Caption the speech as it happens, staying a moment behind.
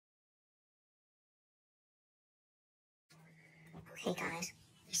Okay, guys,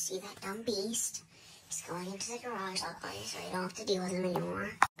 you see that dumb beast? He's going into the garage, luckily, so you don't have to deal with him anymore.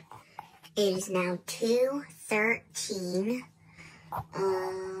 It is now 2:13.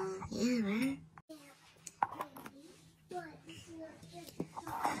 Yeah, right?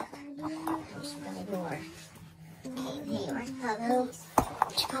 I'm just really bored. Okay, where's Puggo?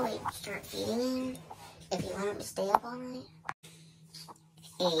 You should probably start feeding him if you want him to stay up all night.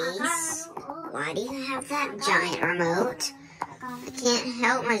 Ace, why do you have that giant remote? I can't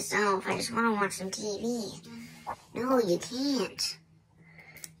help myself. I just want to watch some TV. No, you can't.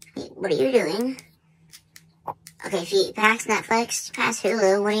 What are you doing? Okay, if you pass Netflix, pass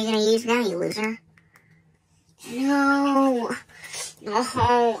Hulu, what are you going to use now, you loser? No. No,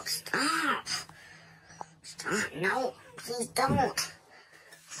 stop. Stop. No, please don't.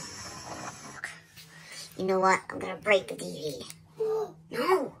 You know what? I'm going to break the TV.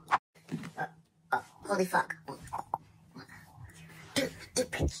 No. Holy fuck. Dude,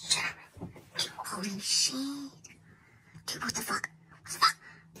 shut up. Holy shit. Dude, what the fuck? What the fuck?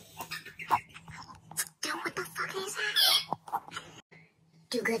 Dude, what the fuck is that?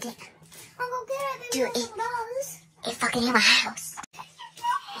 Dude, good thing. I'll go get it. Dude, it fucking hit my house.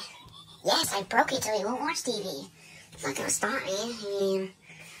 Yes, I broke it so he won't watch TV. It's not gonna stop me. I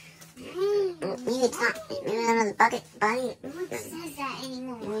mean, maybe it's not. Maybe none of the bunny. No one says that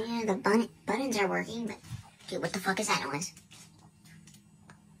anymore. Maybe none of the buttons are working, but dude, what the fuck is that noise?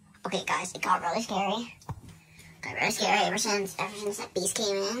 Okay, guys, it got really scary. Got really scary ever since that beast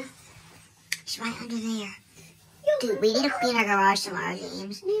came in. It's right under there. Dude, we need to clean our garage tomorrow,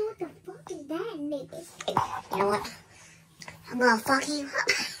 James. Man, what the fuck is that, nigga? You know what? I'm gonna fuck you up.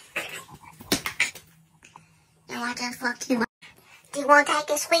 You know what? Just fuck you up. Do you want to take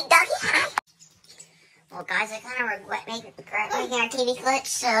a sweet doggy high? Well, guys, I kind of regret making our TV glitch,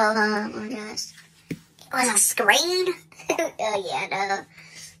 so, just... It was a screen? Oh, yeah, no.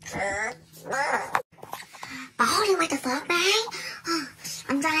 But holy, what the fuck, man? Oh,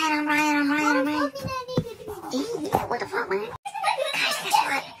 I'm trying. Yeah, what the fuck, man? Guys, guess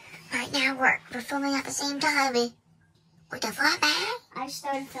what? Right now, we're filming at the same time. What the fuck, man? I just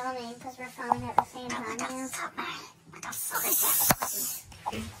started filming because we're filming at the same time. What the fuck, man? What the fuck is that pussy?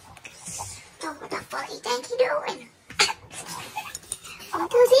 Oh, what the fuck you think you doing? What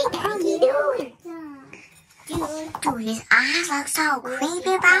does he think you doing? Dude, his eyes look so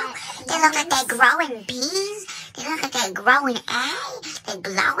creepy, bro. They look like they're growing beans. They look like they're growing eggs. They're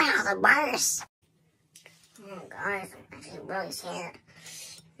glowing all the worse. Oh, guys, I'm actually really scared.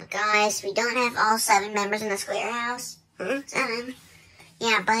 But guys, we don't have all 7 members in the Square House. Huh? 7?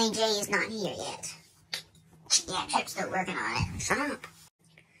 Yeah, Bunny J is not here yet. Yeah, Chip's still working on it. Shut up.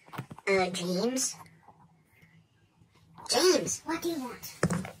 James? James! What do you want?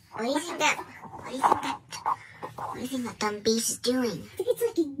 What do you think that dumb beast is doing? I think it's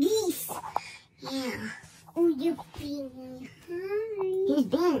like a geese. Yeah. Oh, you're being He's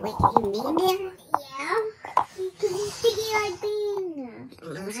being, wait, you named him? Yeah. He's thinking like being.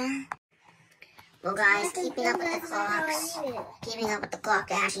 Loser. Well, guys, keeping up with the clocks. Keeping up with the clock,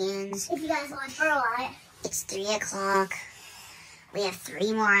 Ashians. If you guys want to roll on it. It's 3 o'clock. We have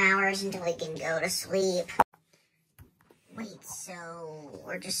 3 more hours until we can go to sleep. Wait, so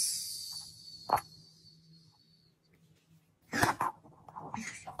we're just...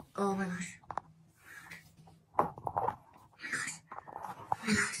 Oh my gosh. Oh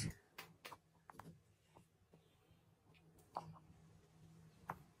my gosh.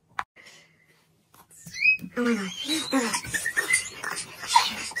 Oh my god.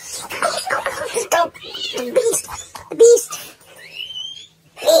 Go! The beast! The beast!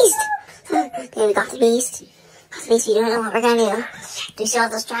 Beast! Okay, we got the beast. We don't know what we're gonna do. Do you see all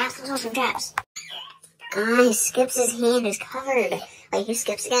those traps? Those are some traps. Guys, Skips' hand is covered. Wait, who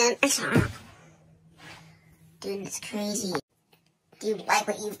Skips again? Shut up. Dude, it's crazy. Do you like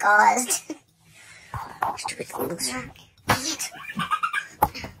what you've caused? Stupid loser.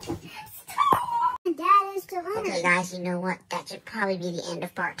 Dad is still hungry. Okay, guys, you know what? That should probably be the end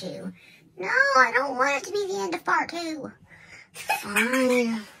of part 2. No, I don't want it to be the end of part 2.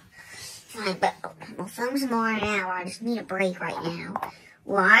 Fine. Fine, but we'll film some more in an hour. I just need a break right now.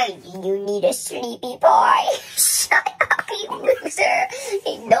 Why do you need a sleepy boy? Shut up, you loser.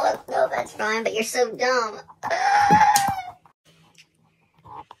 No, that's fine, but you're so dumb.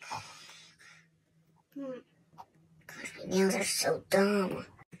 Gosh, my nails are so dumb.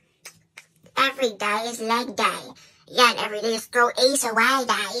 Every day is leg day. Yeah, and every day is throw Ace away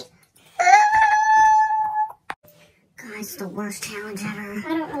day. God, it's the worst challenge ever.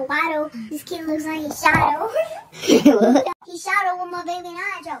 I don't know why though. This kid looks like a shadow. What? He's shadow with my baby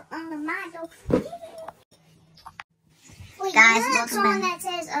Nigel on the Nigel. Wait, Guys, you know that welcome song back.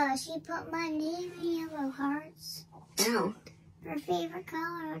 that says, she put my name in yellow hearts? No. Her favorite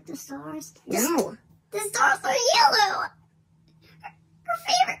color with the stars? No. The stars are yellow! Her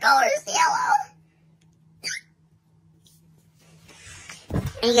favorite color is yellow!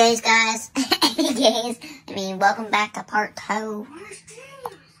 Anyways, guys. Welcome back to part 2.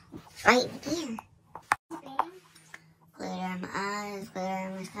 Right here. Glitter in my eyes, glitter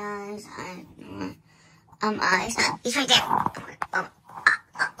in my skies. Eyes. He's right there. What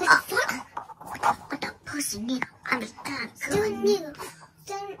the fuck? What the pussy nigga? I'm just Dude, nigga,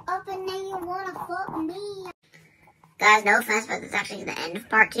 stand up and then you wanna fuck me. Guys, no offense, but it's actually the end of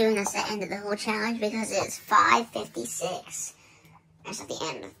part 2, and that's the end of the whole challenge because it's 5:56. That's at the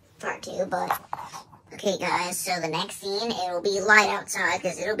end of part 2, but okay, guys. So the next scene, it will be light outside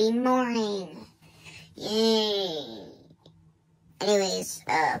because it'll be morning. Yay! Anyways,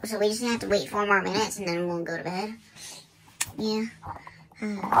 so we just have to wait 4 more minutes and then we'll go to bed. Yeah.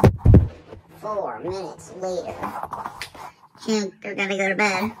 4 minutes later. Yeah, they're gonna go to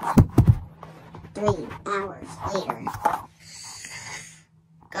bed. 3 hours later.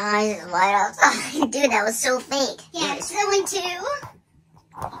 Guys, it's light outside. Dude, that was so fake. Yeah, it's going to.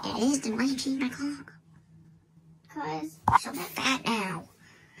 It is. Then why you change my clock? Cause You're so fat now.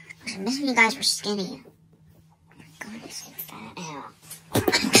 I was missing you guys were skinny. Oh my goodness, you're fat now.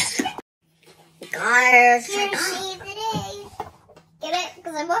 Guys, you're see today. Get it?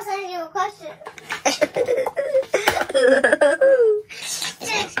 Because I'm about to ask you a question.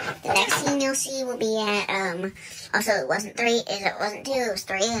 The next scene you'll see will be at, also it wasn't 3, it wasn't 2, it was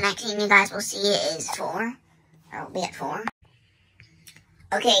 3. The next scene you guys will see is 4. Or it'll be at 4.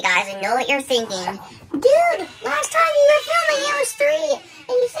 Okay, guys, I know what you're thinking. Dude, last time you were filming it was 3,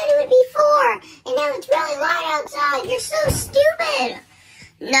 and you said it would be 4, and now it's really light outside. You're so stupid.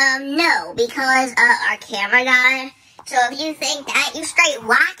 No, because our camera died. So if you think that, you straight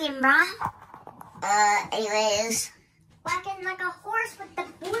whacking, bro. Anyways. Whacking like a horse with the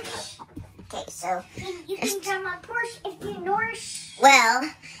bush. Okay, so. You can jump on Porsche if you Norse. Well,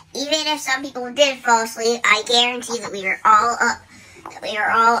 even if some people did fall asleep, I guarantee that we were all up. That we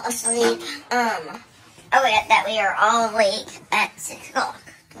are all asleep. That we are all awake at 6 o'clock.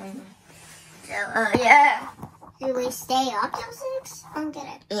 So, yeah. Did we stay up till 6? I don't get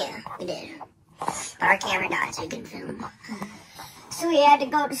it. Yeah, we did. But our camera died, so we couldn't film. So we had to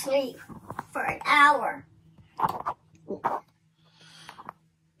go to sleep for an hour.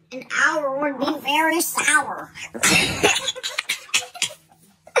 An hour would be very sour.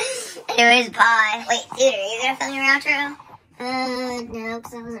 Anyways, bye. Wait, dude, are you gonna film your outro? No,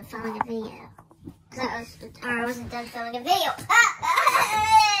 because I wasn't filming a video. I wasn't done filming a video.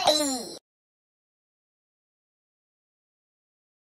 Hey.